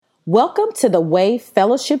Welcome to the Way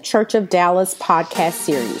Fellowship Church of Dallas podcast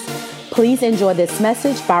series. Please enjoy this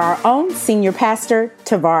message by our own senior pastor,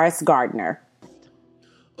 Tavares Gardner.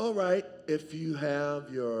 All right, if you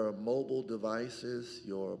have your mobile devices,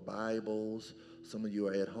 your Bibles, some of you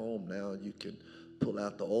are at home now, you can pull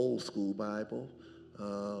out the old school Bible.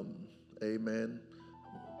 Amen.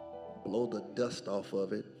 Blow the dust off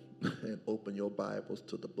of it and open your Bibles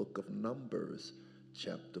to the book of Numbers,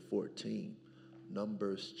 chapter 14.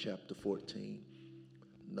 Numbers chapter 14.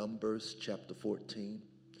 Numbers chapter 14.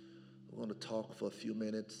 We're going to talk for a few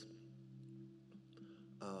minutes.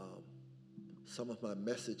 Some of my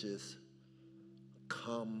messages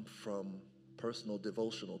come from personal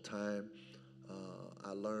devotional time.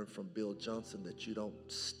 I learned from Bill Johnson that you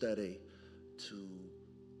don't study to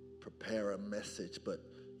prepare a message, but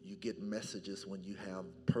you get messages when you have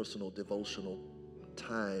personal devotional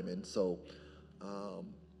time. And so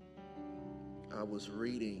I was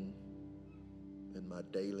reading in my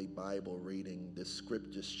daily Bible reading this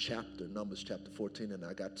scriptures chapter, Numbers chapter 14, and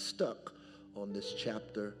I got stuck on this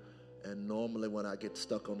chapter. And normally when I get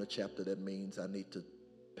stuck on the chapter, that means I need to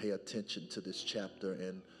pay attention to this chapter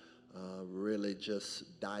and really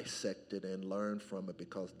just dissect it and learn from it,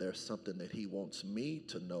 because there's something that he wants me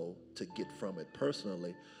to know to get from it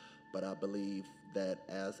personally. But I believe that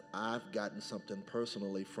as I've gotten something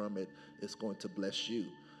personally from it, it's going to bless you.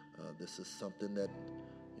 This is something that,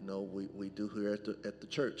 we do here at the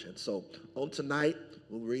church. And so on tonight,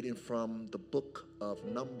 we're reading from the book of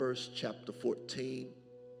Numbers chapter 14.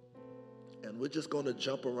 And we're just going to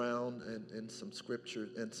jump around in some scripture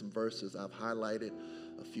and some verses. I've highlighted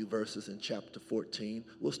a few verses in chapter 14.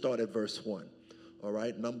 We'll start at verse 1. All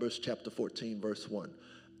right, Numbers chapter 14, verse 1.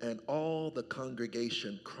 And all the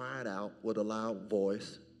congregation cried out with a loud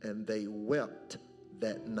voice, and they wept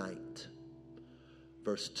that night.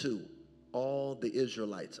 Verse 2. All the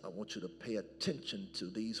Israelites, I want you to pay attention to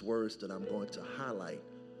these words that I'm going to highlight.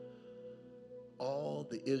 All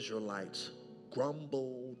the Israelites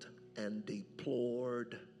grumbled and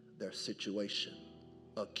deplored their situation,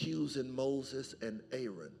 accusing Moses and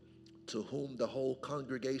Aaron, to whom the whole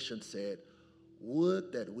congregation said,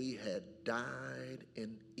 "Would that we had died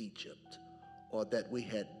in Egypt, or that we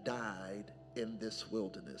had died in this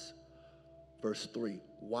wilderness." Verse 3,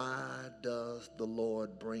 why does the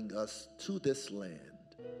Lord bring us to this land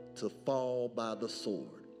to fall by the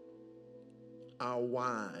sword? Our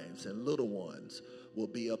wives and little ones will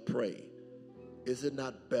be a prey. Is it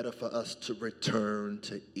not better for us to return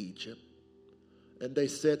to Egypt? And they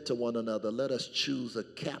said to one another, "Let us choose a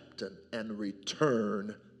captain and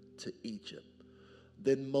return to Egypt."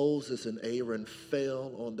 Then Moses and Aaron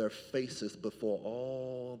fell on their faces before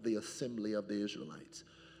all the assembly of the Israelites.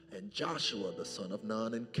 And Joshua, the son of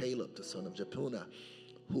Nun, and Caleb, the son of Jephunneh,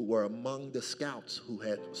 who were among the scouts who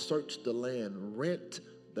had searched the land, rent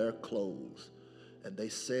their clothes. And they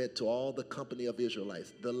said to all the company of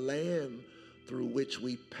Israelites, "The land through which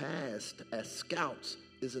we passed as scouts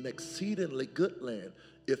is an exceedingly good land.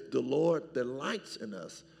 If the Lord delights in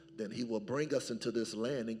us, then he will bring us into this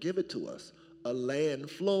land and give it to us, a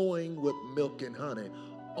land flowing with milk and honey.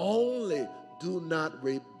 Only do not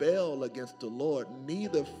rebel against the Lord,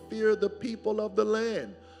 neither fear the people of the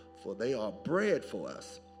land, for they are bread for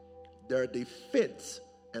us. Their defense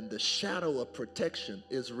and the shadow of protection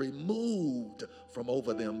is removed from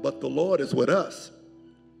over them, but the Lord is with us.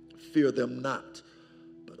 Fear them not."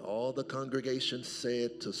 But all the congregation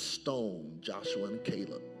said to stone Joshua and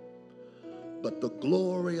Caleb. But the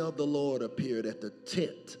glory of the Lord appeared at the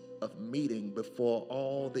tent of meeting before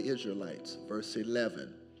all the Israelites. Verse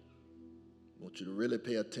 11. I want you to really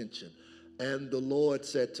pay attention. And the Lord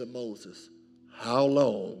said to Moses, "How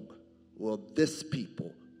long will this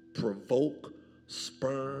people provoke,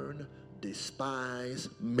 spurn, despise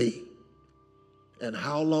me? And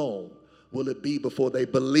how long will it be before they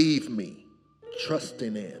believe me,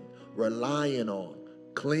 trusting in, relying on,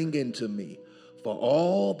 clinging to me, for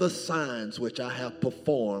all the signs which I have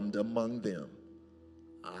performed among them?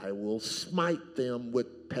 I will smite them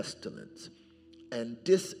with pestilence and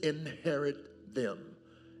disinherit them,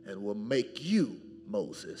 and will make you,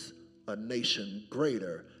 Moses, a nation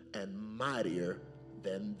greater and mightier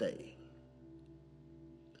than they."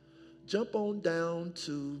 Jump on down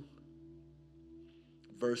to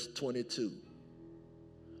verse 22.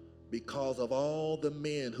 "Because of all the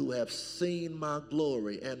men who have seen my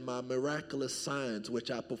glory and my miraculous signs which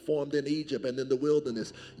I performed in Egypt and in the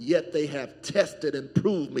wilderness, yet they have tested and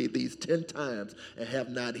proved me these 10 times and have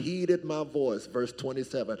not heeded my voice." Verse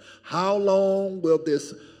 27, "How long will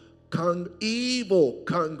this evil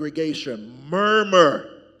congregation murmur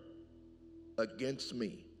against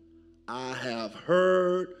me? I have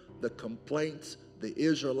heard the complaints the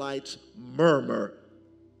Israelites murmur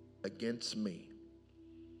against me.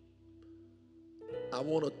 I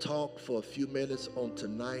want to talk for a few minutes on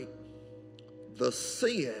tonight the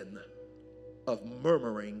sin of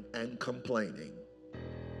murmuring and complaining.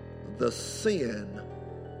 The sin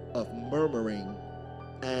of murmuring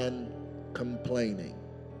and complaining.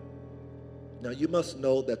 Now you must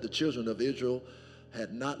know that the children of Israel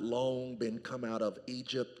had not long been come out of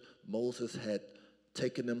Egypt. Moses had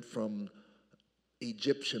taken them from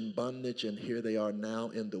Egyptian bondage, and here they are now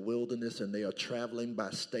in the wilderness, and they are traveling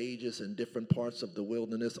by stages in different parts of the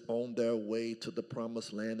wilderness on their way to the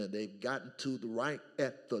promised land, and they've gotten to right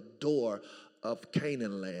at the door of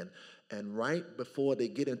Canaan land. And right before they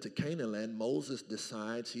get into Canaan land, Moses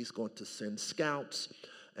decides he's going to send scouts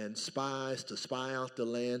and spies to spy out the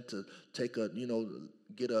land, to take a,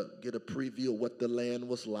 get a preview of what the land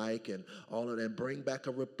was like and all of that, and bring back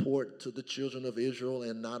a report to the children of Israel,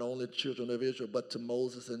 and not only the children of Israel, but to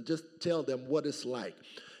Moses, and just tell them what it's like.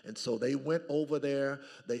 And so they went over there.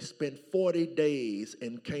 They spent 40 days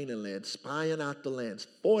in Canaan land, spying out the lands,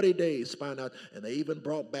 40 days spying out, and they even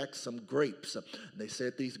brought back some grapes. And they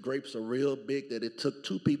said these grapes are real big, that it took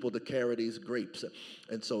 2 people to carry these grapes.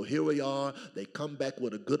 And so here we are. They come back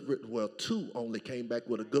with a good, 2 only came back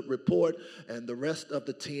with a good report, and the rest of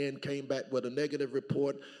the 10 came back with a negative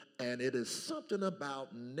report. And it is something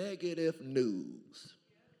about negative news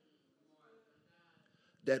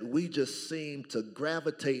that we just seem to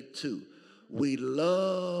gravitate to. We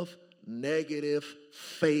love negative,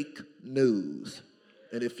 fake news.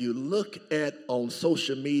 And if you look at on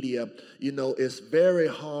social media, it's very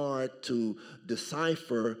hard to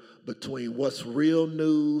decipher between what's real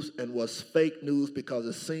news and what's fake news, because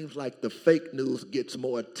it seems like the fake news gets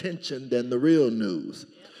more attention than the real news.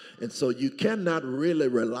 And so you cannot really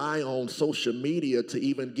rely on social media to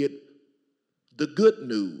even get the good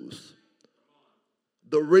news,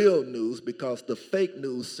 the real news, because the fake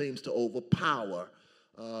news seems to overpower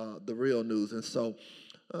the real news. And so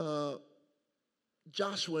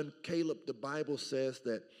Joshua and Caleb, the Bible says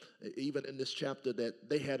that even in this chapter, that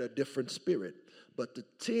they had a different spirit. But the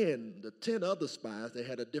 10 other spies, they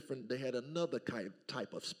had another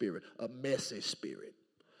type of spirit, a messy spirit.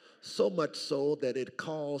 So much so that it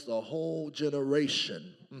caused a whole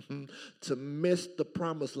generation to miss the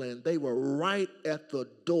promised land. They were right at the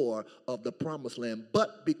door of the promised land,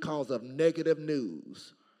 but because of negative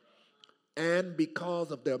news and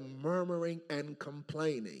because of their murmuring and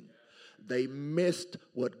complaining, they missed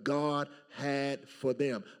what God had for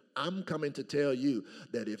them. I'm coming to tell you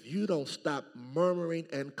that if you don't stop murmuring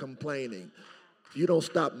and complaining, if you don't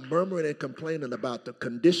stop murmuring and complaining about the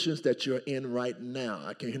conditions that you're in right now,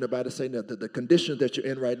 I can't hear nobody say that, the conditions that you're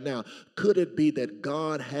in right now, could it be that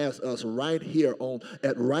God has us right here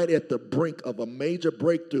right at the brink of a major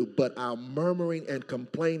breakthrough, but our murmuring and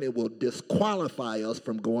complaining will disqualify us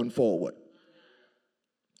from going forward?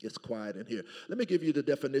 It's quiet in here. Let me give you the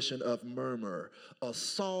definition of murmur: a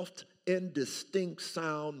soft, indistinct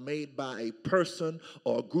sound made by a person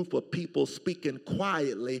or a group of people speaking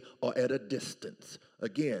quietly or at a distance.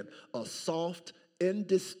 Again, a soft,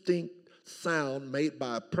 indistinct sound made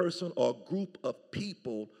by a person or a group of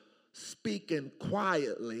people speaking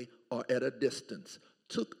quietly or at a distance.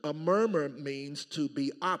 A murmur means to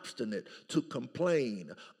be obstinate, to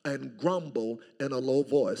complain and grumble in a low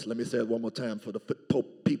voice. Let me say it one more time for the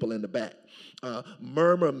people in the back.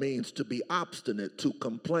 Murmur means to be obstinate, to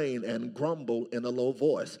complain and grumble in a low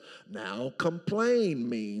voice. Now, complain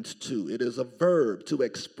means it is a verb, to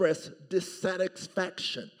express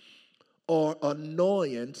dissatisfaction or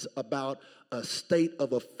annoyance about a state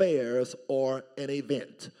of affairs or an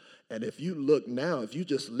event. And if you look now, if you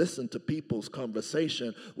just listen to people's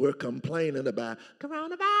conversation, we're complaining about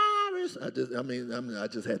coronavirus. I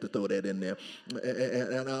just had to throw that in there.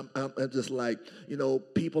 And I'm just like,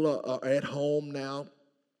 people are at home now.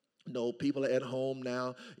 People are at home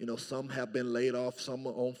now. Some have been laid off. Some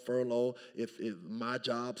are on furlough. If my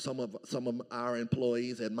job, some of our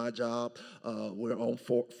employees at my job, we're on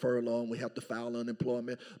furlough and we have to file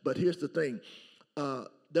unemployment. But here's the thing.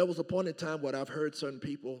 There was a point in time where I've heard certain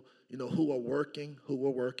people, who are working.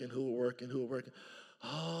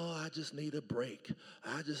 Oh, I just need a break.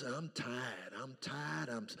 I'm tired.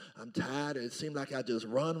 I'm tired. It seems like I just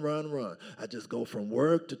run. I just go from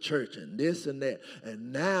work to church and this and that.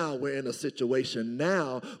 And now we're in a situation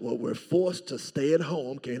now where we're forced to stay at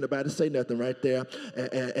home. Can't anybody say nothing right there?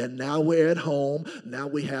 And now we're at home. Now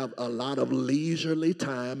we have a lot of leisurely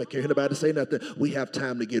time. Can't anybody say nothing? We have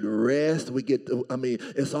time to get rest.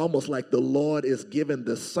 It's almost like the Lord is giving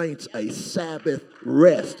the saints a Sabbath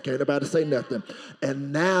rest. Can't anybody say nothing?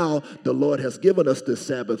 And now the Lord has given us this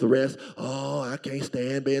Sabbath rest. Oh, I can't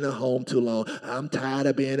stand being at home too long. I'm tired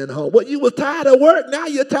of being at home. Well, you was tired of work. Now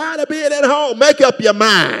you're tired of being at home. Make up your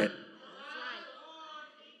mind.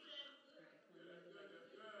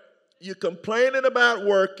 You're complaining about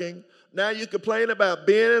working. Now you complain about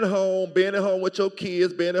being at home with your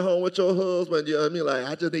kids, being at home with your husband. You know what I mean? Like,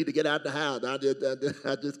 I just need to get out the house.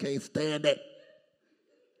 I just can't stand it.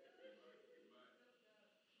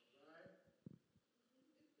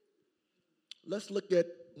 Let's look at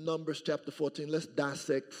Numbers chapter 14. Let's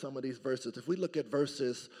dissect some of these verses. If we look at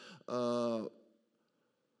verses 1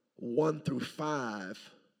 through 5,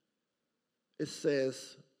 it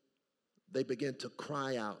says they began to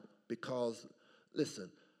cry out because, listen,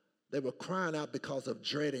 they were crying out because of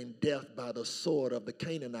dreading death by the sword of the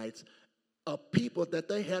Canaanites, a people that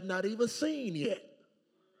they had not even seen yet.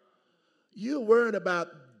 You're worried about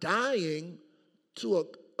dying to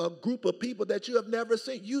a group of people that you have never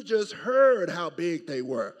seen. You just heard how big they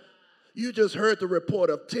were. You just heard the report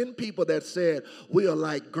of 10 people that said, we are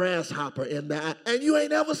like grasshopper in the eye, and you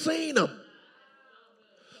ain't ever seen them.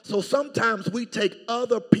 So sometimes we take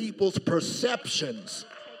other people's perceptions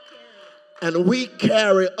and we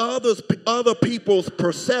carry other people's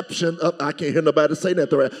perception of, I can't hear nobody say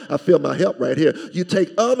that. Right. I feel my help right here. You take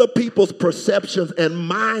other people's perceptions and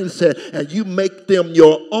mindset and you make them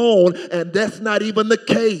your own, and that's not even the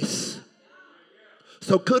case.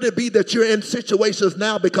 So could it be that you're in situations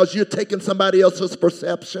now because you're taking somebody else's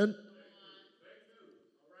perception?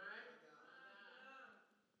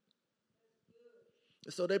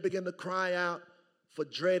 So they begin to cry out for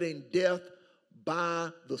dreading death by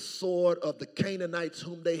the sword of the Canaanites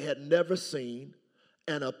whom they had never seen,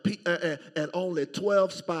 and only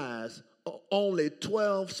 12 spies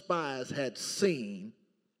had seen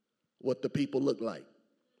what the people looked like.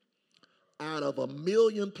 Out of 1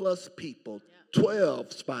 million plus people,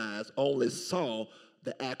 12 spies only saw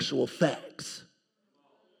the actual facts.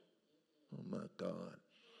 Oh my God.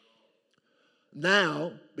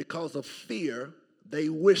 Now, because of fear, they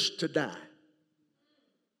wish to die.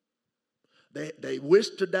 They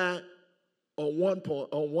wished to die on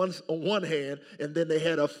one hand, and then they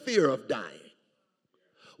had a fear of dying.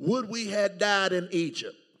 Would we had died in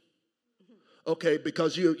Egypt? Okay,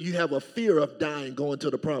 because you have a fear of dying going to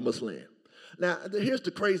the promised land. Now, here's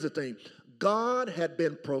the crazy thing. God had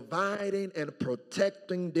been providing and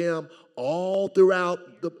protecting them all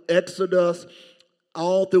throughout the Exodus,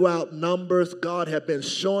 all throughout Numbers. God had been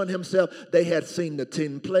showing himself. They had seen the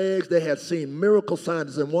 10 plagues. They had seen miracle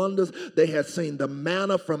signs and wonders. They had seen the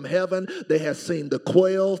manna from heaven. They had seen the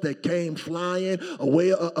quails that came flying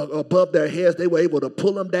away above their heads. They were able to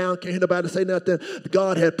pull them down. Can't hear nobody say nothing.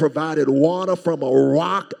 God had provided water from a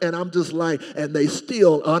rock. And I'm just like, and they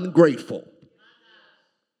still ungrateful.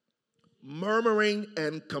 Murmuring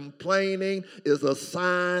and complaining is a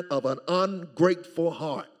sign of an ungrateful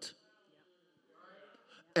heart.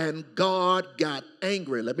 And God got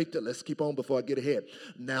angry. Let's keep on before I get ahead.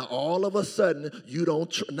 Now, all of a sudden, you don't.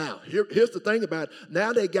 Here's the thing about it.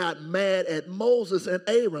 Now they got mad at Moses and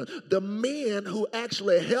Aaron, the men who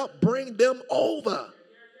actually helped bring them over.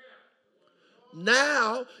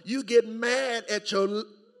 Now you get mad at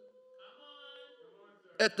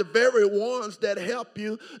the very ones that help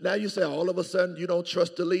you. Now you say all of a sudden you don't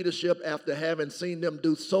trust the leadership after having seen them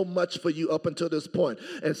do so much for you up until this point.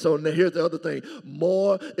 And so now here's the other thing.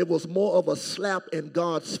 It was more of a slap in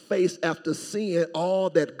God's face after seeing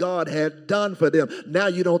all that God had done for them. Now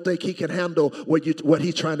you don't think he can handle what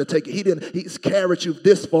he's trying to take. He's carried you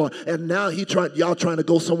this far, and now y'all trying to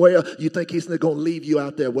go somewhere else. You think he's not going to leave you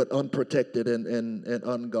out there with unprotected and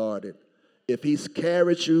unguarded. If he's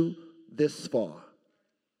carried you this far,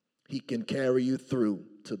 he can carry you through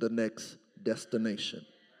to the next destination.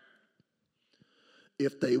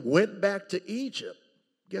 If they went back to Egypt,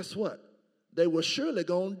 guess what? They were surely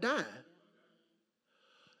going to die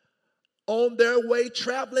on their way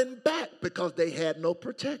traveling back because they had no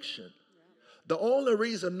protection. The only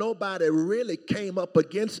reason nobody really came up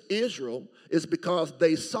against Israel is because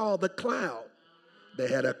they saw the cloud. They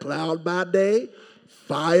had a cloud by day,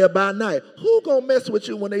 fire by night. Who gonna mess with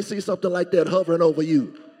you when they see something like that hovering over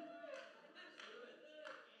you?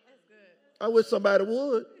 I wish somebody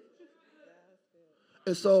would.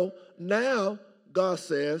 And so now God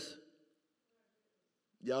says,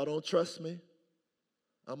 y'all don't trust me?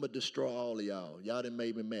 I'm going to destroy all of y'all. Y'all done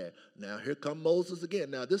made me mad. Now here come Moses again.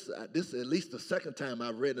 Now this is at least the second time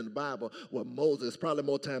I've read in the Bible where Moses, probably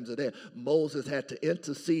more times than that, Moses had to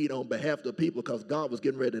intercede on behalf of the people because God was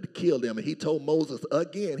getting ready to kill them. And he told Moses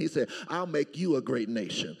again, he said, I'll make you a great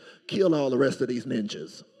nation. Kill all the rest of these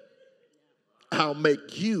ninjas. I'll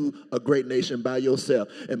make you a great nation by yourself.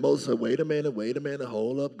 And Moses said, wait a minute,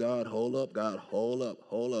 hold up, God, hold up.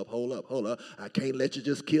 I can't let you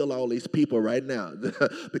just kill all these people right now.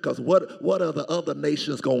 Because what are the other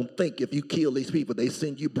nations going to think if you kill these people? They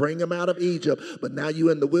send you, bring them out of Egypt, but now you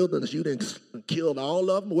in the wilderness, you didn't kill all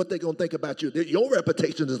of them. What they going to think about you? Your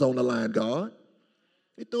reputation is on the line, God.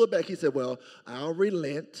 He threw it back. He said, well, I'll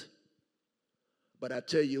relent, but I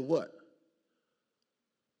tell you what,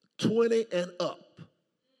 20 and up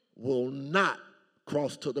will not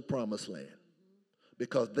cross to the promised land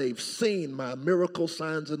because they've seen my miracle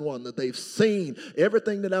signs and wonders. They've seen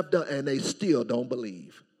everything that I've done, and they still don't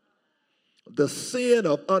believe. The sin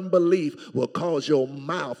of unbelief will cause your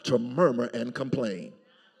mouth to murmur and complain.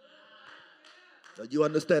 Are you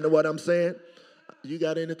understanding what I'm saying? You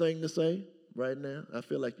got anything to say right now? I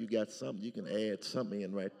feel like you got something. You can add something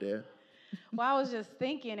in right there. Well, I was just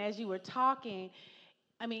thinking as you were talking,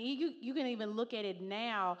 I mean, you can even look at it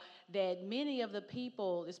now that many of the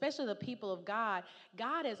people, especially the people of God,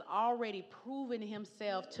 God has already proven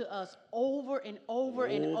himself to us over and over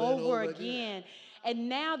again. And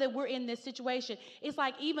now that we're in this situation, it's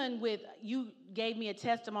like even with, you gave me a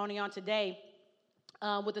testimony on today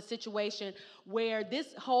with a situation where this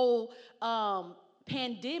whole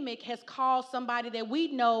pandemic has caused somebody that we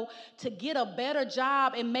know to get a better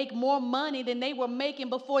job and make more money than they were making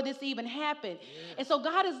before this even happened. Yes. And so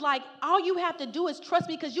God is like, all you have to do is trust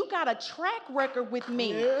me because you got a track record with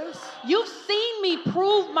me. Yes. You've seen me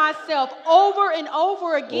prove myself over and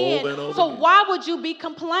over again. Why would you be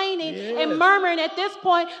complaining and murmuring at this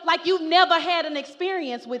point like you've never had an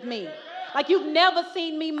experience with me? Like you've never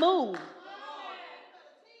seen me move?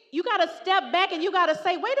 You got to step back and you got to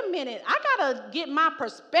say, wait a minute, I got to get my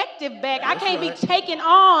perspective back. I can't be taking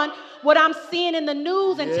on what I'm seeing in the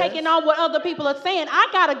news and taking on what other people are saying. I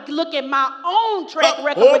got to look at my own track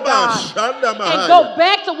record with God and go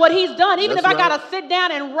back to what he's done. Even if I got to sit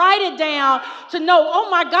down and write it down to know, oh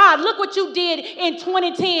my God, look what you did in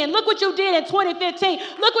 2010. Look what you did in 2015.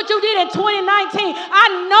 Look what you did in 2019.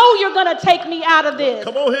 I know you're going to take me out of this.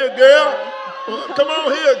 Come on here, girl. Come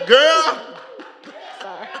on here, girl.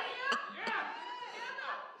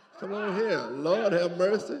 Come on here. Lord have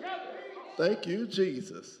mercy. Thank you,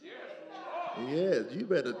 Jesus. Yes, you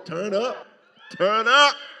better turn up. Turn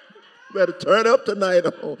up. You better turn up tonight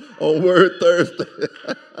on Word Thursday.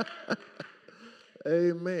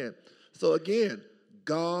 Amen. So again,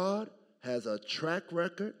 God has a track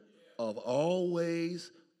record of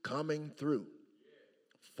always coming through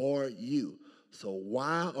for you. So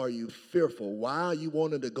why are you fearful? Why are you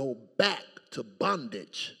wanting to go back to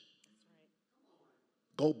bondage?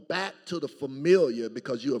 Go back to the familiar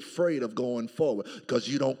because you're afraid of going forward because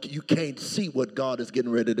you can't see what God is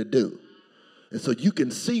getting ready to do. And so you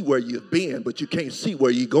can see where you've been, but you can't see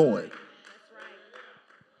where you're going. That's right.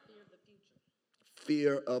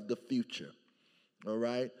 Fear of the future. All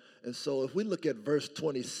right? And so if we look at verse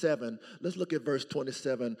 27, let's look at verse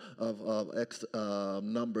 27 of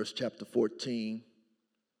Numbers chapter 14.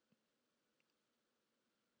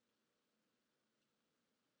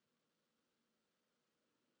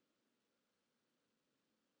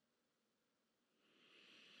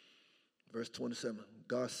 Verse 27,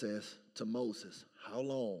 God says to Moses, how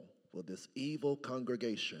long will this evil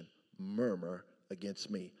congregation murmur against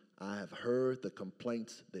me? I have heard the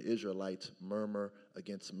complaints the Israelites murmur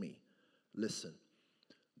against me. Listen,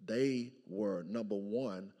 they were, number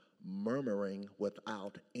one, murmuring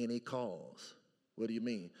without any cause. What do you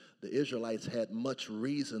mean? The Israelites had much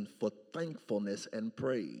reason for thankfulness and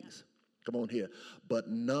praise. Come on here. But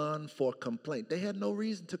none for complaint. They had no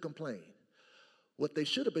reason to complain. What they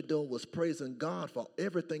should have been doing was praising God for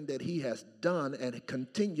everything that he has done and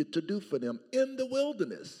continued to do for them in the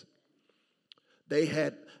wilderness. They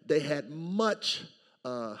had much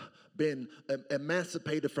been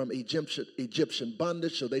emancipated from Egyptian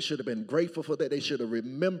bondage, so they should have been grateful for that. They should have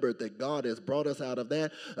remembered that God has brought us out of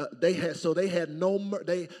that. They had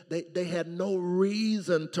no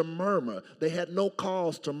reason to murmur. They had no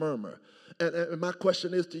cause to murmur. And my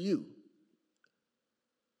question is to you.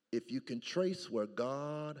 If you can trace where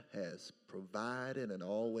God has provided and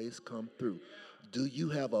always come through, do you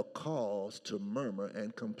have a cause to murmur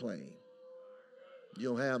and complain? You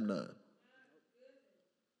don't have none.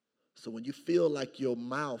 So when you feel like your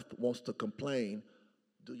mouth wants to complain,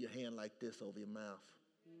 do your hand like this over your mouth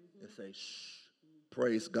and say, shh,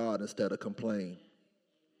 praise God instead of complain.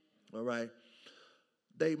 All right?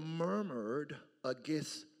 They murmured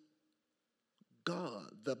against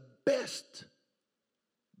God, the best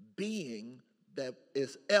being that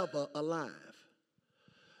is ever alive.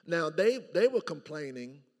 Now, they were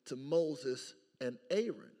complaining to Moses and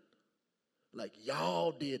Aaron. Like,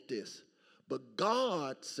 y'all did this. But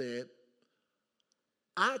God said,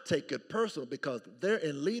 I take it personal because they're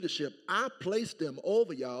in leadership. I placed them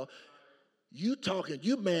over y'all. You talking,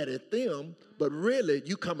 you mad at them, but really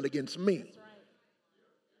you coming against me.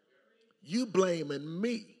 You blaming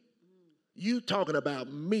me. You talking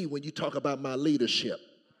about me when you talk about my leadership.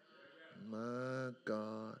 My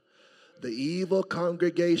God. The evil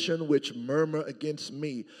congregation which murmur against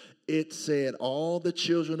me. It said all the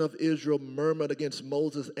children of Israel murmured against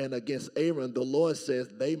Moses and against Aaron. The Lord says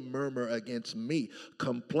they murmur against me.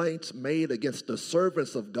 Complaints made against the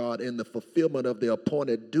servants of God in the fulfillment of their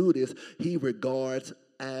appointed duties, he regards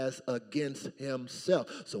as against himself.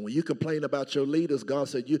 So when you complain about your leaders, God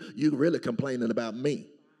said, you really complaining about me.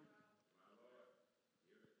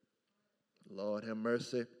 Lord have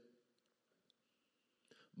mercy.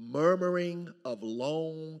 Murmuring of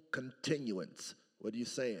long continuance. What are you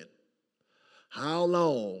saying? How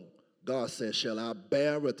long, God says, shall I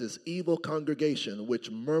bear with this evil congregation which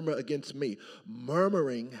murmur against me?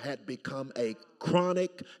 Murmuring had become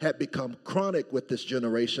chronic with this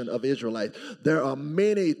generation of Israelites. There are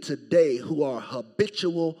many today who are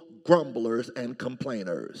habitual grumblers and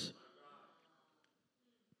complainers.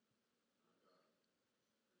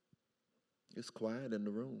 It's quiet in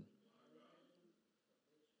the room.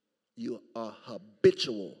 You are a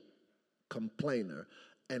habitual complainer.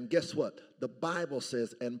 And guess what? The Bible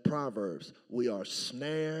says in Proverbs, we are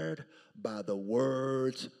snared by the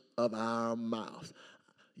words of our mouth.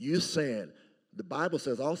 You saying, the Bible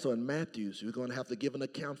says also in Matthew, you're going to have to give an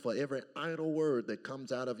account for every idle word that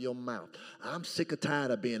comes out of your mouth. I'm sick and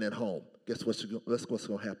tired of being at home. Guess what's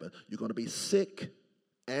going to happen? You're going to be sick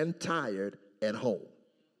and tired at home.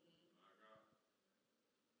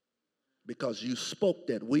 Because you spoke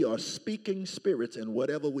that. We are speaking spirits, and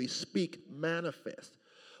whatever we speak manifests.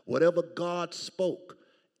 Whatever God spoke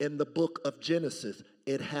in the book of Genesis,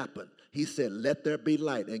 it happened. He said, let there be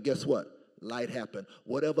light. And guess what? Light happened.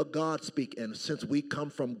 Whatever God speak, and since we come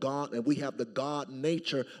from God and we have the God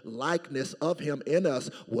nature likeness of him in us,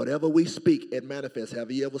 whatever we speak, it manifests. Have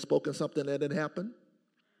you ever spoken something that didn't happen?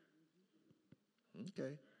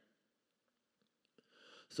 Okay.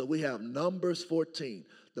 So we have Numbers 14.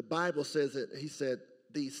 The Bible says that he said,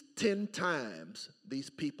 these 10 times these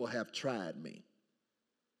people have tried me.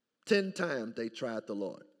 10 times they tried the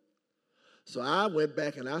Lord. So I went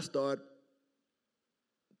back and I started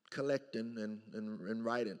collecting and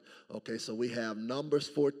writing. Okay, so we have Numbers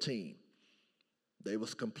 14. They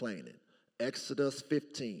was complaining. Exodus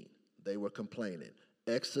 15. They were complaining.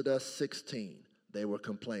 Exodus 16. They were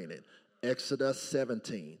complaining. Exodus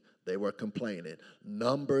 17. They were complaining.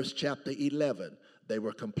 Numbers chapter 11. They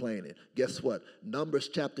were complaining. Guess what? Numbers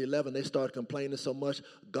chapter 11, they started complaining so much,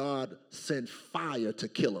 God sent fire to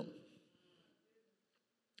kill them.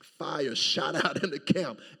 Fire shot out in the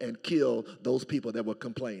camp and killed those people that were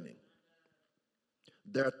complaining.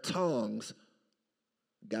 Their tongues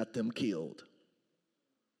got them killed.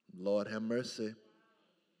 Lord have mercy.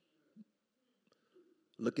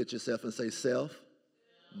 Look at yourself and say, self,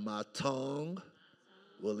 my tongue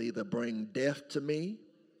will either bring death to me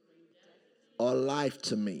or life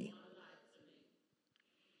to me.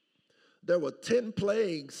 There were 10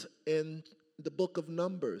 plagues in the book of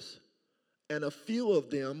Numbers, and a few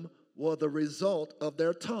of them were the result of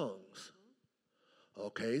their tongues.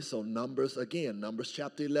 Okay, so Numbers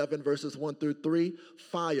chapter 11, verses 1 through 3,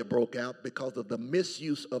 fire broke out because of the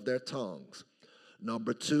misuse of their tongues.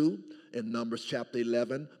 Number 2, in Numbers chapter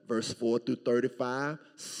 11, verse 4 through 35,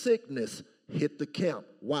 sickness hit the camp.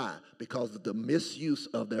 Why? Because of the misuse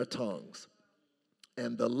of their tongues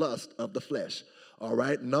and the lust of the flesh. All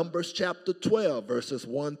right, Numbers chapter 12, verses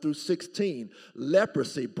 1 through 16.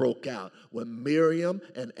 Leprosy broke out when Miriam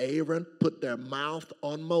and Aaron put their mouth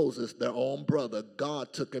on Moses, their own brother.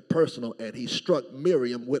 God took it personal and he struck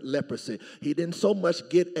Miriam with leprosy. He didn't so much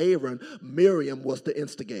get Aaron. Miriam was the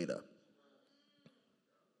instigator.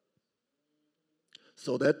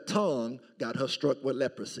 So that tongue got her struck with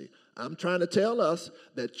leprosy. I'm trying to tell us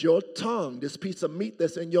that your tongue, this piece of meat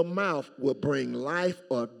that's in your mouth, will bring life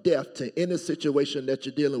or death to any situation that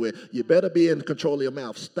you're dealing with. You better be in control of your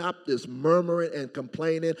mouth. Stop this murmuring and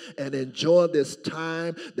complaining and enjoy this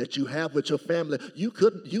time that you have with your family. You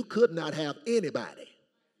could not have anybody.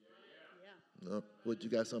 Yeah. No, what, you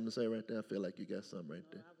got something to say right there? I feel like you got something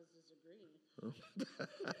right there. I was disagreeing.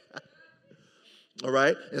 All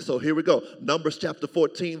right, and so here we go. Numbers chapter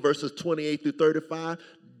 14, verses 28 through 35.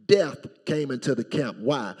 Death came into the camp.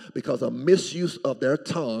 Why? Because of misuse of their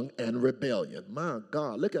tongue and rebellion. My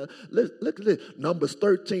God, look at this. Numbers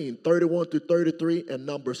 13, 31 through 33, and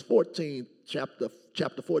Numbers 14, chapter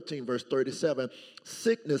chapter 14, verse 37,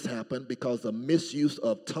 sickness happened because of misuse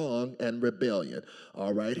of tongue and rebellion.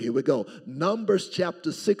 All right, here we go. Numbers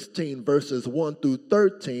chapter 16, verses 1 through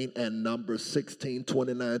 13, and Numbers 16,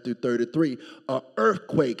 29 through 33, an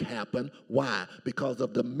earthquake happened. Why? Because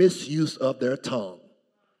of the misuse of their tongue.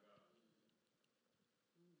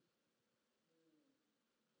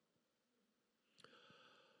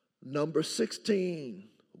 Number 16,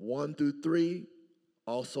 1 through 3,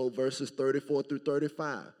 also verses 34 through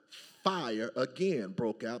 35. Fire again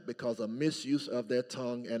broke out because of misuse of their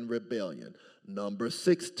tongue and rebellion. Number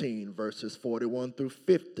 16, verses 41 through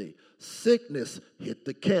 50. Sickness hit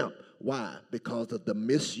the camp. Why? Because of the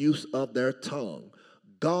misuse of their tongue.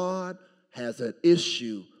 God has an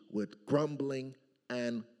issue with grumbling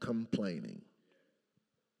and complaining.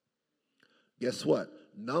 Guess what?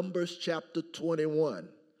 Numbers chapter 21.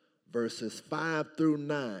 Verses 5 through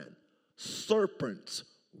 9, serpents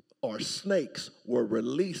or snakes were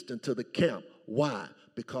released into the camp. Why?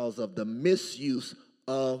 Because of the misuse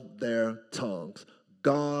of their tongues.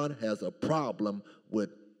 God has a problem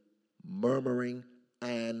with murmuring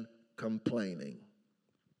and complaining.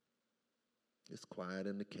 It's quiet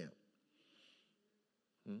in the camp.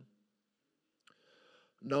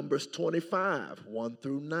 Numbers 25, 1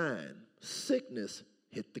 through 9, sickness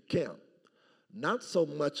hit the camp. Not so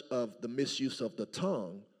much of the misuse of the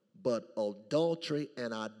tongue, but adultery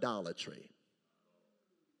and idolatry.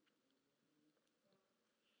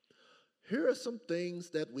 Here are some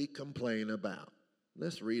things that we complain about.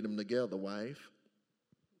 Let's read them together, wife.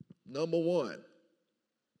 Number 1,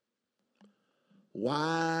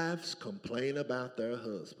 wives complain about their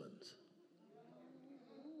husbands.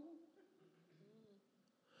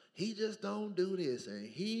 He just don't do this, and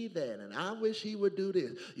he that, and I wish he would do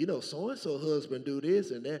this. You know, so-and-so husband do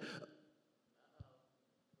this and that.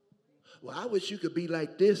 Well, I wish you could be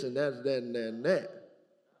like this and that, and that.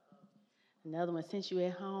 Another one, since you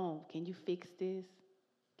at home, can you fix this?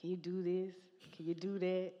 Can you do this? Can you do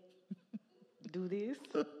that? Do this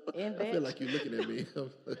and that? I feel like you're looking at me.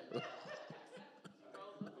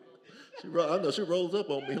 I know she rolls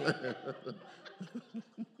up on me.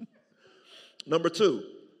 Number 2.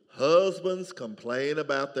 Husbands complain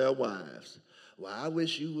about their wives. Well, I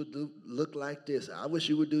wish you would look like this. I wish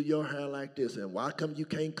you would do your hair like this. And why come you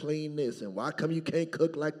can't clean this? And why come you can't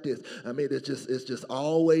cook like this? I mean, it's just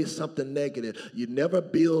always something negative. You never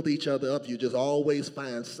build each other up. You just always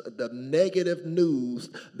find the negative news,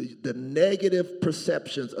 the negative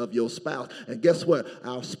perceptions of your spouse. And guess what?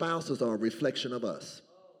 Our spouses are a reflection of us.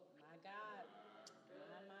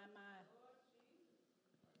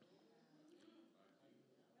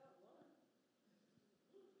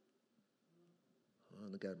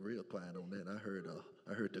 It got real quiet on that. I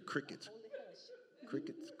heard the crickets.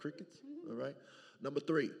 Crickets. All right. Number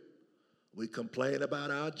 3, we complain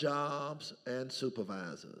about our jobs and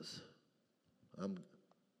supervisors. I'm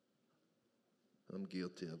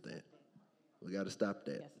guilty of that. We got to stop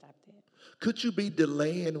that. Yeah, stop that. Could you be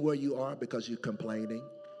delaying where you are because you're complaining?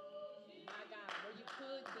 My God, where you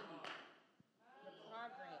could be. Your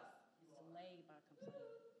progress is delayed by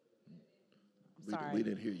complaining. Sorry. We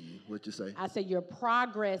didn't hear you. What'd you say? I said your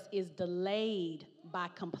progress is delayed by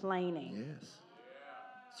complaining. Yes.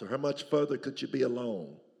 So how much further could you be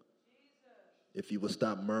alone if you would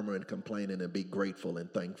stop murmuring, complaining, and be grateful and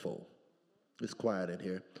thankful? It's quiet in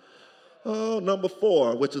here. Oh, number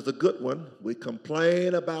 4, which is a good one. We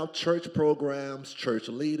complain about church programs, church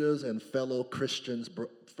leaders, and fellow Christian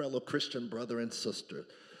brother and sister.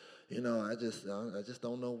 You know, I just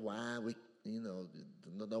don't know why we.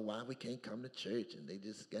 Don't know why we can't come to church, and they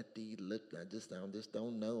just got these look. I just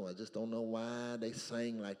don't know. I just don't know why they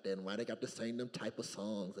sing like that, and why they got to sing them type of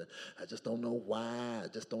songs. And I just don't know why. I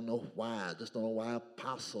just don't know why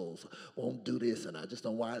apostles won't do this, and I just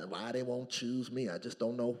don't know why they won't choose me. I just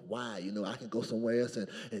don't know why. You know, I can go somewhere else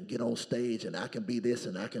and get on stage, and I can be this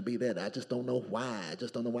and I can be that. I just don't know why. I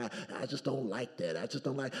just don't know why. I just don't like that. I just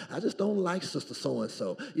don't like Sister So and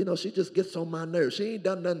So. You know, she just gets on my nerves. She ain't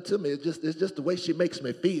done nothing to me. It's just the way she makes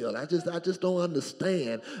me feel. I just don't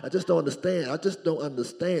understand. I just don't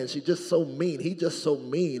understand. She's just so mean. He just so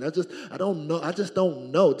mean. I don't know. I just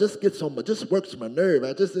don't know. Just works my nerve.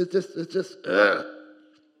 It's just.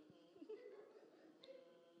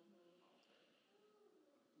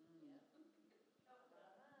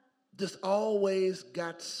 Just always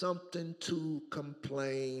got something to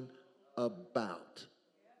complain about.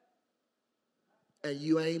 And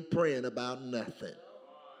you ain't praying about nothing.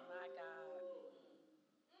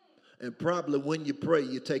 And probably when you pray,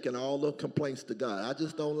 you're taking all the complaints to God. I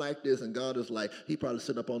just don't like this. And God is like, he probably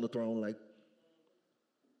sitting up on the throne like.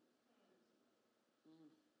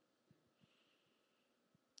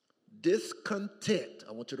 Discontent,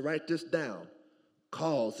 I want you to write this down,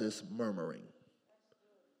 causes murmuring.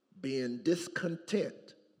 Being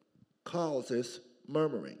discontent causes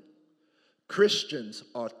murmuring. Christians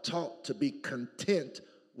are taught to be content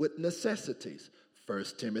with necessities. 1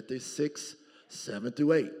 Timothy 6, 7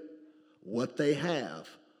 through 8. What they have,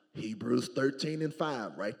 Hebrews 13 and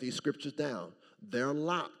 5. Write these scriptures down. Their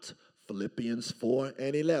lot, Philippians 4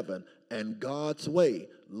 and 11. And God's way,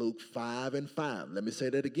 Luke 5 and 5. Let me say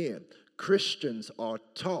that again. Christians are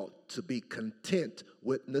taught to be content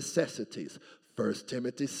with necessities. 1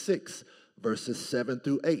 Timothy 6, verses 7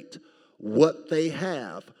 through 8. What they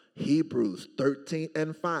have, Hebrews 13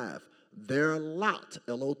 and 5. Their lot,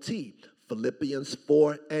 L-O-T, Philippians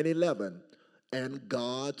 4 and 11. And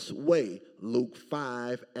God's way, Luke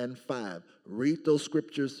 5 and 5. Read those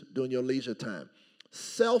scriptures during your leisure time.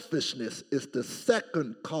 Selfishness is the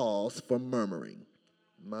second cause for murmuring.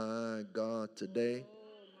 My God, today.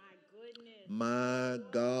 My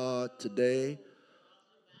God, today.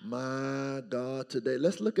 My God, today.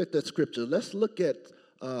 Let's look at that scripture. Let's look at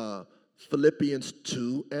Philippians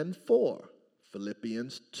 2 and 4.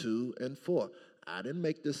 Philippians 2 and 4. I didn't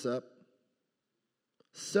make this up.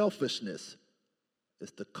 Selfishness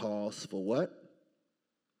is the cause for what?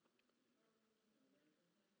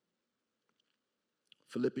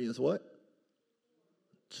 Philippians what?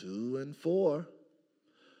 2 and 4.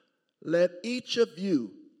 Let each of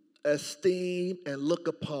you esteem and look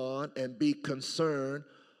upon and be concerned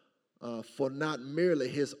for not merely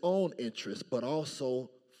his own interest, but also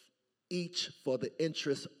each for the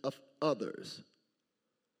interest of others.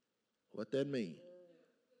 What that mean?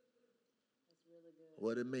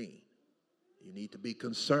 What it mean? You need to be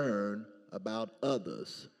concerned about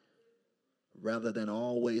others rather than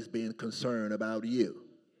always being concerned about you.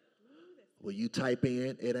 When you type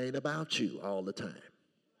in, it ain't about you all the time.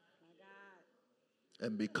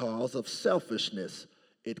 And because of selfishness,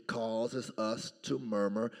 it causes us to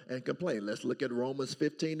murmur and complain. Let's look at Romans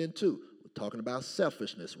 15 and 2. We're talking about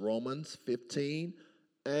selfishness. Romans 15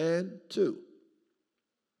 and 2.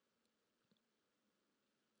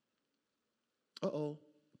 Uh-oh.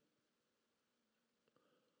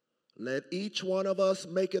 Let each one of us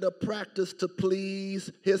make it a practice to please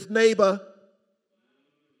his neighbor.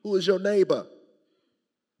 Who is your neighbor?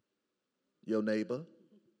 Your neighbor.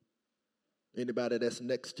 Anybody that's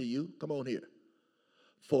next to you? Come on here.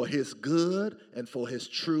 For his good and for his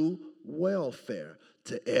true welfare,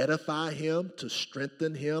 to edify him, to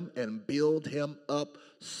strengthen him, and build him up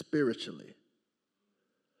spiritually.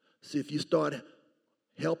 See, if you start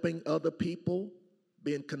helping other people,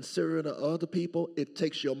 being considerate of other people, it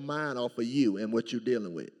takes your mind off of you and what you're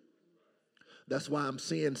dealing with. That's why I'm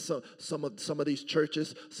seeing some of these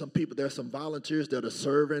churches, some people, there's some volunteers that are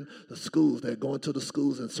serving the schools. They're going to the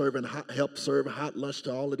schools and help serve hot lunch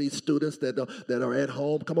to all of these students that are at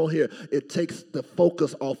home. Come on here. It takes the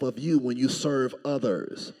focus off of you when you serve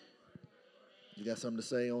others. You got something to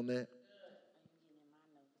say on that?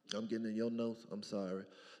 I'm getting in your notes. I'm sorry.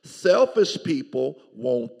 Selfish people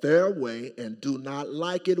want their way and do not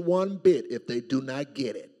like it one bit if they do not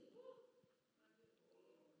get it.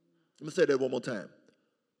 Let me say that one more time.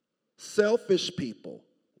 Selfish people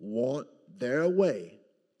want their way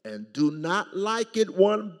and do not like it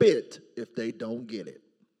one bit if they don't get it.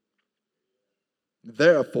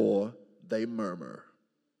 Therefore, they murmur.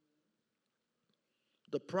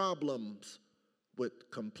 The problems with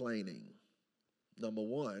complaining. Number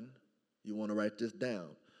one, you want to write this down.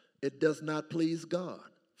 It does not please God.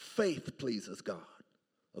 Faith pleases God.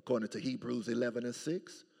 According to Hebrews 11 and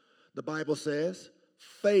 6, the Bible says,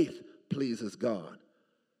 faith pleases God.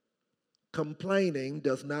 Complaining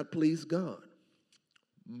does not please God.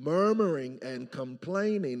 Murmuring and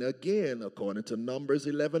complaining, again, according to Numbers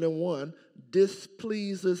 11 and 1,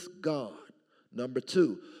 displeases God. Number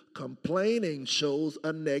two, complaining shows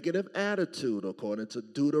a negative attitude, according to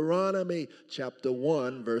Deuteronomy chapter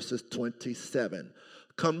 1, verses 27.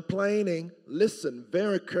 Complaining, listen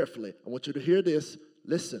very carefully. I want you to hear this.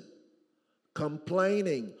 Listen.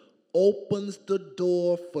 Complaining opens the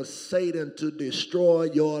door for Satan to destroy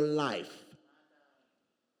your life.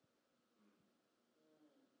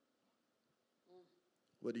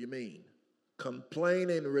 What do you mean?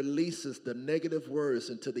 Complaining releases the negative words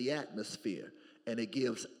into the atmosphere, and it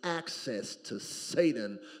gives access to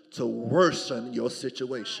Satan to worsen your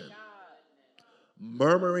situation.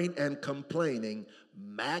 Murmuring and complaining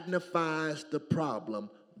magnifies the problem,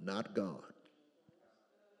 not God.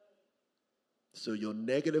 So your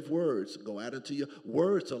negative words go out into your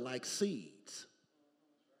words are like seeds.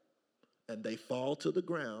 And they fall to the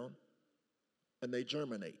ground and they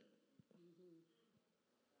germinate.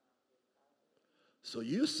 So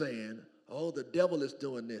you're saying, oh, the devil is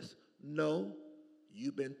doing this. No,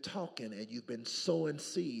 you've been talking and you've been sowing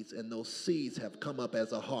seeds, and those seeds have come up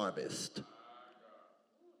as a harvest.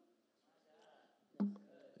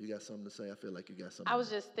 You got something to say? I feel like you got something. I was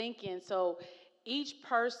just thinking, so each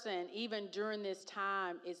person, even during this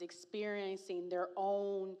time, is experiencing their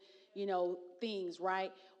own, things,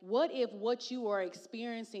 right? What if what you are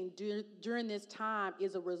experiencing during this time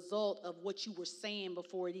is a result of what you were saying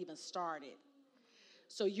before it even started?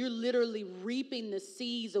 So you're literally reaping the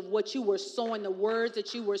seeds of what you were sowing, the words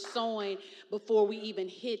that you were sowing before we even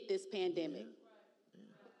hit this pandemic.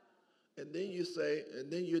 And then you say,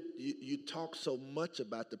 and then you talk so much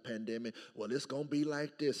about the pandemic. Well, it's going to be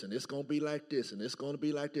like this, and it's going to be like this, and it's going to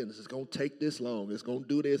be like this, and it's going to take this long. It's going to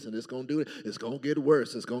do this, and it's going to do it. It's going to get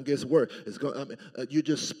worse. It's going to get worse. You're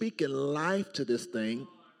just speaking life to this thing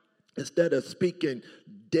instead of speaking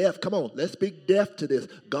death. Come on, let's speak death to this.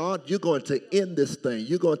 God, you're going to end this thing.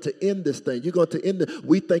 You're going to end this thing. You're going to end it.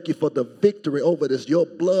 We thank you for the victory over this. Your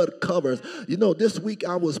blood covers. This week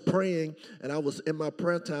I was praying, and I was in my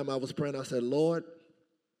prayer time, I was praying. I said, Lord,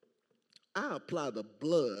 I apply the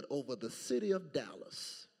blood over the city of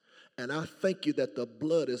Dallas. And I thank you that the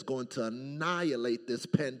blood is going to annihilate this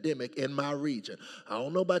pandemic in my region. I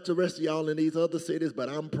don't know about the rest of y'all in these other cities, but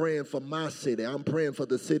I'm praying for my city. I'm praying for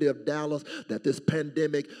the city of Dallas that this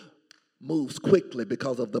pandemic moves quickly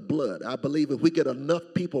because of the blood. I believe if we get enough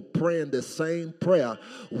people praying this same prayer,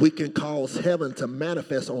 we can cause heaven to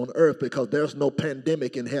manifest on earth, because there's no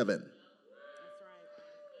pandemic in heaven.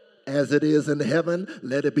 As it is in heaven,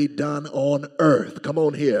 let it be done on earth. Come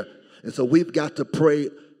on here. And so we've got to pray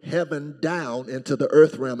heaven down into the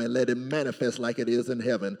earth realm and let it manifest like it is in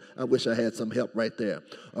heaven. I wish I had some help right there.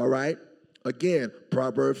 All right. Again,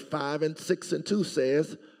 Proverbs 5:6-2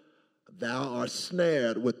 says, thou art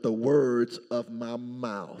snared with the words of my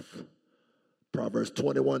mouth. Proverbs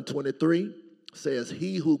 21:23 says,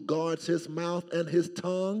 he who guards his mouth and his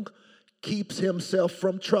tongue keeps himself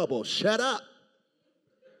from trouble. Shut up.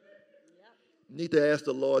 You need to ask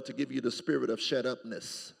the Lord to give you the spirit of shut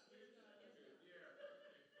upness.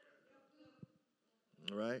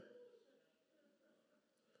 All right.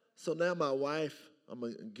 So now my wife, I'm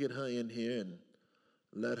going to get her in here and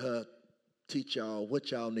let her teach y'all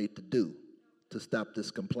what y'all need to do to stop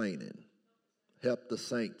this complaining. Help the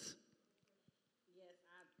saints.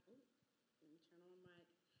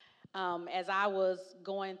 As I was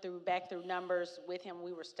going back through Numbers with him,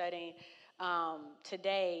 we were studying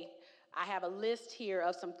today. I have a list here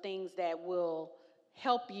of some things that will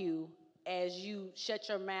help you as you shut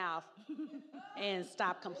your mouth and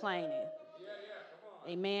stop complaining.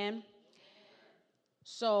 Amen.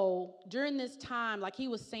 So during this time, like he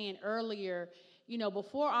was saying earlier,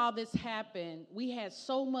 before all this happened, we had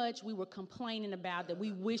so much we were complaining about that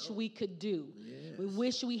we wish we could do. Yes. We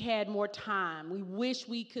wish we had more time. We wish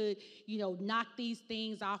we could, knock these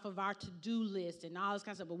things off of our to-do list and all this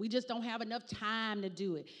kind of stuff, but we just don't have enough time to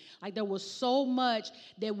do it. Like there was so much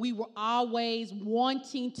that we were always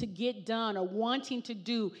wanting to get done or wanting to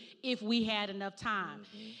do if we had enough time.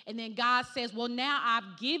 Mm-hmm. And then God says, well, now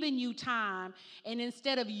I've given you time, and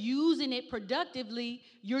instead of using it productively,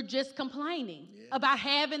 you're just complaining about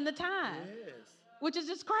having the time, which is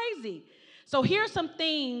just crazy. So here's some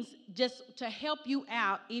things just to help you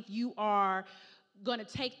out if you are going to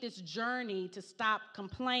take this journey to stop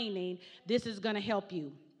complaining. This is going to help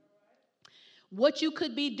you. What you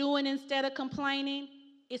could be doing instead of complaining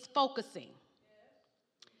is focusing.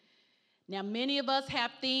 Now, many of us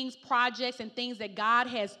have projects and things that God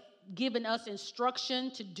has given us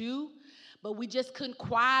instruction to do, but we just couldn't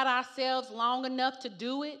quiet ourselves long enough to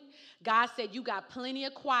do it. God said, you got plenty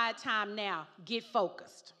of quiet time now. Get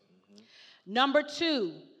focused. Mm-hmm. Number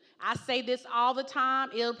 2, I say this all the time.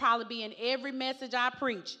 It'll probably be in every message I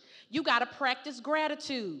preach. You got to practice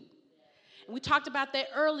gratitude. And we talked about that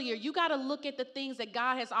earlier. You got to look at the things that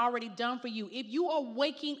God has already done for you. If you are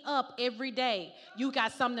waking up every day, you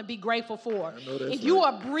got something to be grateful for. If you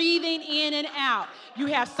are breathing in and out, you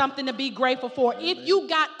have something to be grateful for. Amen. If you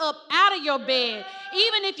got up out of your bed,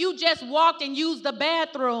 even if you just walked and used the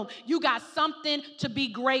bathroom, you got something to be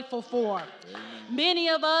grateful for. Amen. Many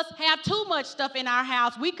of us have too much stuff in our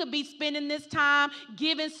house. We could be spending this time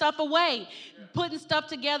giving stuff away, putting stuff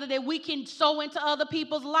together that we can sow into other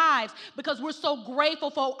people's lives because we're so grateful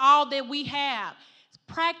for all that we have.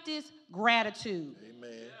 Practice gratitude.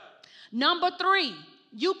 Amen. Number 3,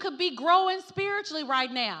 you could be growing spiritually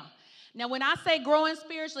right now. Now, when I say growing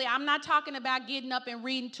spiritually, I'm not talking about getting up and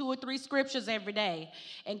reading 2 or 3 scriptures every day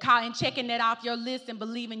and checking that off your list and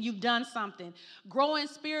believing you've done something. Growing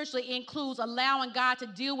spiritually includes allowing God to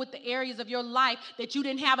deal with the areas of your life that you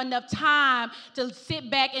didn't have enough time to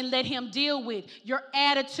sit back and let him deal with. Your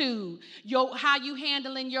attitude, how you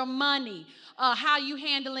handling your money, how you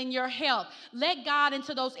handling your health. Let God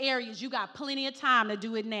into those areas. You got plenty of time to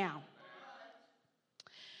do it now.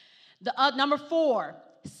 Number 4.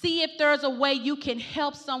 See if there's a way you can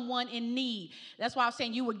help someone in need. That's why I was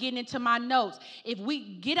saying you were getting into my notes. If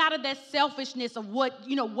we get out of that selfishness of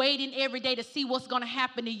waiting every day to see what's going to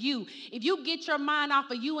happen to you. If you get your mind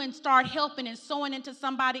off of you and start helping and sowing into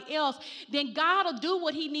somebody else, then God will do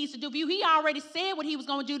what he needs to do for you. He already said what he was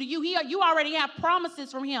going to do to you. You already have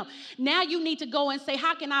promises from him. Now you need to go and say,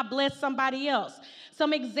 how can I bless somebody else?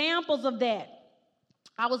 Some examples of that.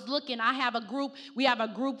 I was looking, we have a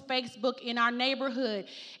group Facebook in our neighborhood,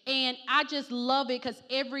 and I just love it because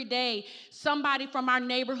every day somebody from our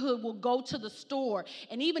neighborhood will go to the store,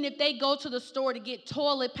 and even if they go to the store to get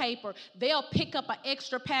toilet paper, they'll pick up an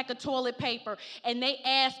extra pack of toilet paper, and they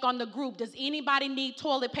ask on the group, does anybody need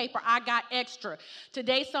toilet paper? I got extra.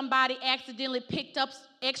 Today somebody accidentally picked up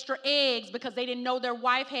extra eggs because they didn't know their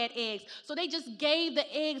wife had eggs. So they just gave the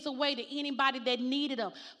eggs away to anybody that needed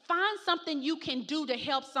them. Find something you can do to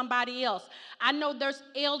help somebody else. I know there's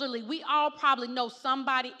elderly. We all probably know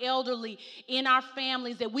somebody elderly in our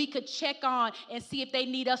families that we could check on and see if they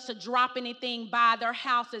need us to drop anything by their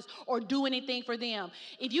houses or do anything for them.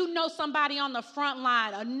 If you know somebody on the front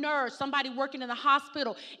line, a nurse, somebody working in the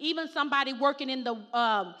hospital, even somebody working in the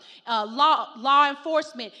law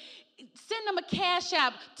enforcement, send them a cash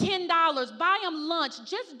app, $10, buy them lunch.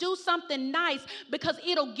 Just do something nice because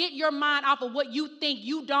it'll get your mind off of what you think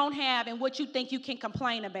you don't have and what you think you can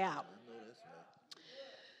complain about.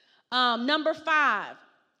 Number 5,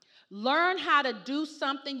 learn how to do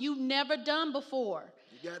something you've never done before.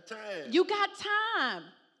 You got time. You got time.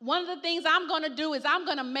 One of the things I'm going to do is I'm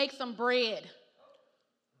going to make some bread.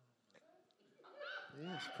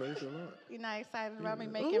 Yes, praise the Lord. You're not excited about me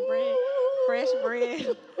making bread? Fresh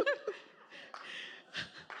bread.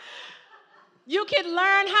 You can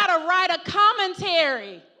learn how to write a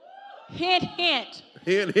commentary. Hint, hint.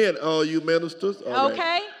 Hint, hint, all you ministers. All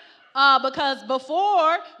okay? Right. Because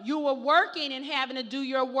before you were working and having to do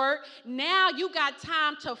your work, now you got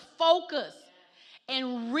time to focus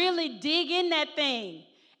and really dig in that thing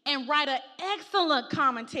and write an excellent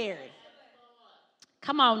commentary.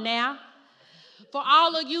 Come on now. For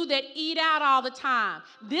all of you that eat out all the time,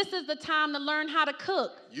 this is the time to learn how to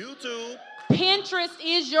cook. YouTube. Pinterest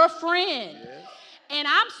is your friend. Yes. And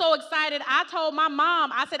I'm so excited. I told my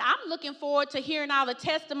mom, I said, I'm looking forward to hearing all the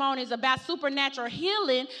testimonies about supernatural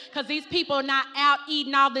healing because these people are not out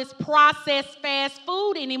eating all this processed fast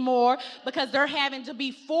food anymore because they're having to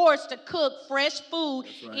be forced to cook fresh food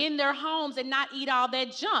in their homes and not eat all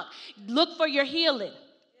that junk. Look for your healing.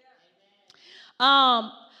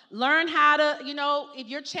 Learn how to, if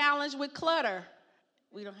you're challenged with clutter,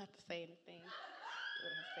 we don't have to say anything.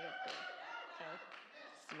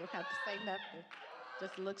 We don't have to say nothing.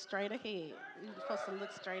 Just look straight ahead. You're supposed to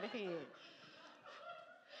look straight ahead.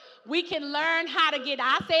 We can learn how to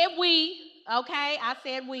I said we, okay? I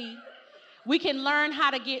said we. We can learn how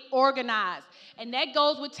to get organized. And that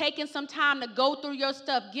goes with taking some time to go through your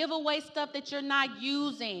stuff. Give away stuff that you're not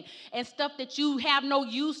using and stuff that you have no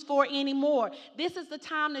use for anymore. This is the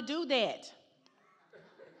time to do that.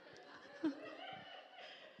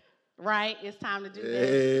 Right? It's time to do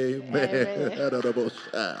that. Amen.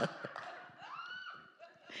 Amen.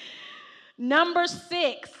 Number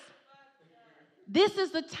 6. This is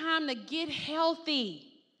the time to get healthy.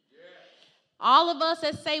 All of us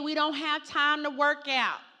that say we don't have time to work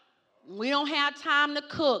out, we don't have time to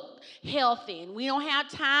cook healthy, and we don't have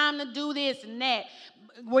time to do this and that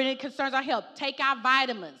when it concerns our health. Take our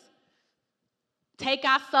vitamins. Take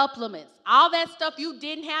our supplements. All that stuff you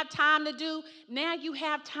didn't have time to do, now you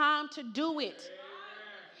have time to do it.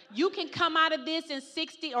 You can come out of this in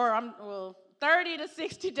 30 to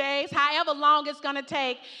 60 days, however long it's going to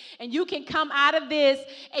take, and you can come out of this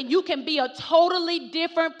and you can be a totally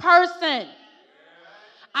different person.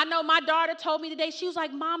 I know my daughter told me today, she was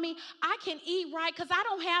like, Mommy, I can eat right because I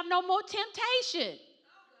don't have no more temptation.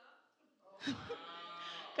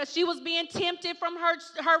 Because she was being tempted from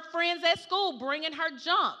her friends at school, bringing her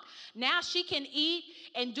junk. Now she can eat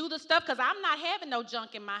and do the stuff because I'm not having no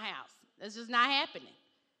junk in my house. It's just not happening.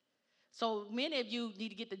 So many of you need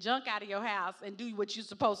to get the junk out of your house and do what you're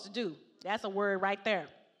supposed to do. That's a word right there.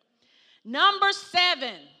 Number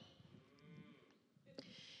 7.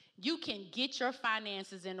 You can get your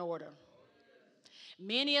finances in order.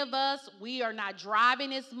 Many of us, we are not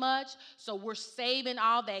driving as much, so we're saving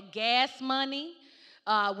all that gas money.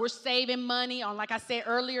 We're saving money on, like I said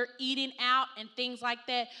earlier, eating out and things like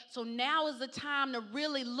that. So now is the time to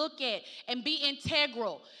really look at and be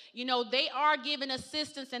integral. You know, they are giving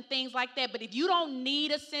assistance and things like that, but if you don't need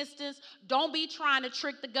assistance, don't be trying to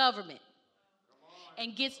trick the government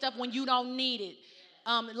and get stuff when you don't need it.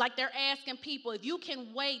 Like they're asking people, if you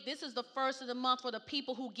can wait, this is the first of the month for the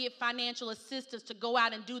people who get financial assistance to go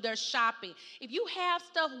out and do their shopping. If you have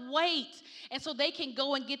stuff, wait. And so they can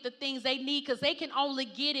go and get the things they need because they can only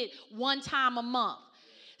get it one time a month.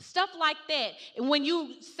 Stuff like that. And when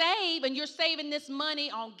you save and you're saving this money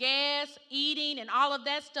on gas, eating, and all of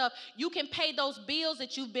that stuff, you can pay those bills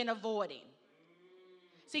that you've been avoiding.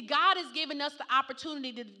 See, God has given us the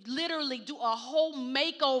opportunity to literally do a whole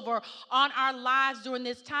makeover on our lives during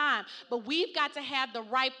this time. But we've got to have the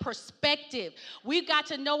right perspective. We've got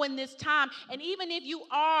to know in this time, and even if you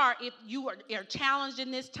are challenged in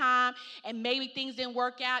this time and maybe things didn't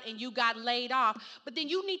work out and you got laid off, but then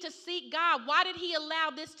you need to seek God. Why did he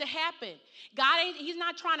allow this to happen? He's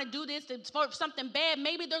not trying to do this for something bad.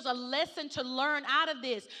 Maybe there's a lesson to learn out of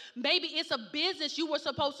this. Maybe it's a business you were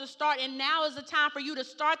supposed to start, and now is the time for you to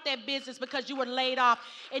start that business because you were laid off,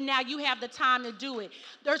 and now you have the time to do it.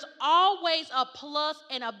 There's always a plus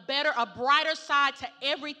and a brighter side to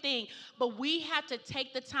everything, but we have to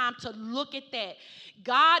take the time to look at that.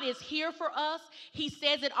 God is here for us. He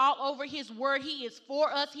says it all over his word. He is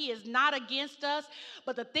for us. He is not against us.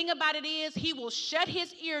 But the thing about it is, he will shut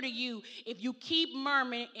his ear to you if you keep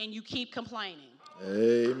murmuring and you keep complaining.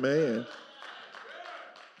 Amen.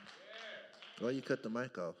 Why you cut the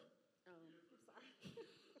mic off?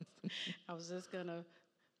 Sorry. I was just going to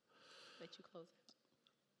let you close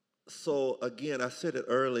it. So, again, I said it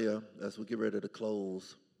earlier as we get ready to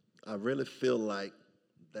close. I really feel like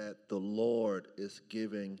that the Lord is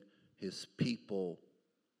giving his people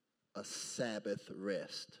a Sabbath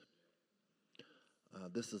rest.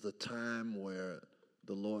 This is a time where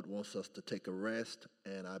the Lord wants us to take a rest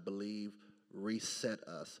and, I believe, reset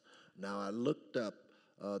us. Now, I looked up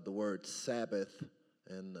the word Sabbath,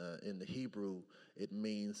 and in the Hebrew, it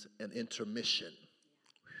means an intermission.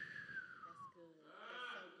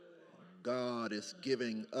 God is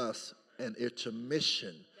giving us an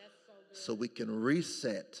intermission so we can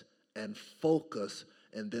reset and focus,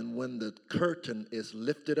 and then when the curtain is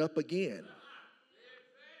lifted up again,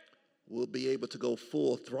 we'll be able to go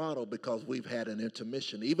full throttle because we've had an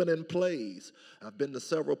intermission. Even in plays, I've been to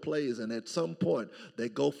several plays, and at some point they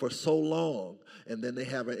go for so long, and then they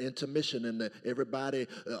have an intermission, and everybody,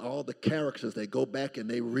 all the characters, they go back and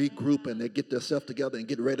they regroup and they get themselves together and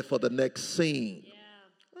get ready for the next scene.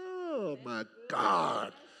 Oh my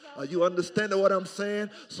God. Are you understanding what I'm saying?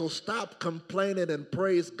 So stop complaining and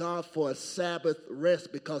praise God for a Sabbath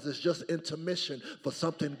rest because it's just intermission for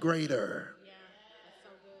something greater. Yeah, that's so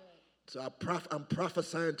good. So I'm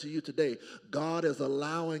prophesying to you today. God is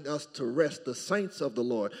allowing us to rest, the saints of the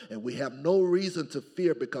Lord, and we have no reason to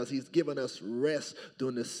fear because he's given us rest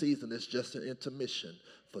during this season. It's just an intermission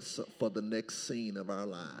for the next scene of our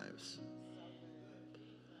lives.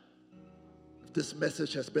 This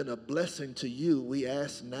message has been a blessing to you. We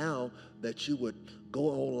ask now that you would go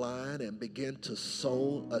online and begin to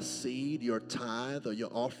sow a seed, your tithe or your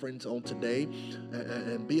offerings on today,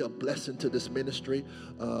 and be a blessing to this ministry.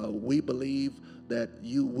 We believe that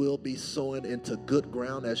you will be sowing into good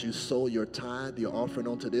ground as you sow your tithe, your offering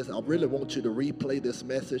onto this. I really want you to replay this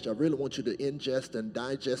message. I really want you to ingest and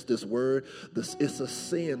digest this word. It's a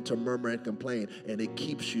sin to murmur and complain, and it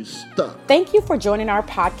keeps you stuck. Thank you for joining our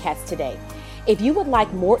podcast today. If you would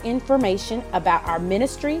like more information about our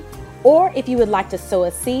ministry, or if you would like to sow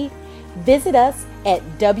a seed, visit us at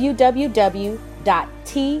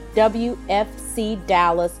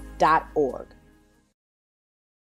www.twfcdallas.org.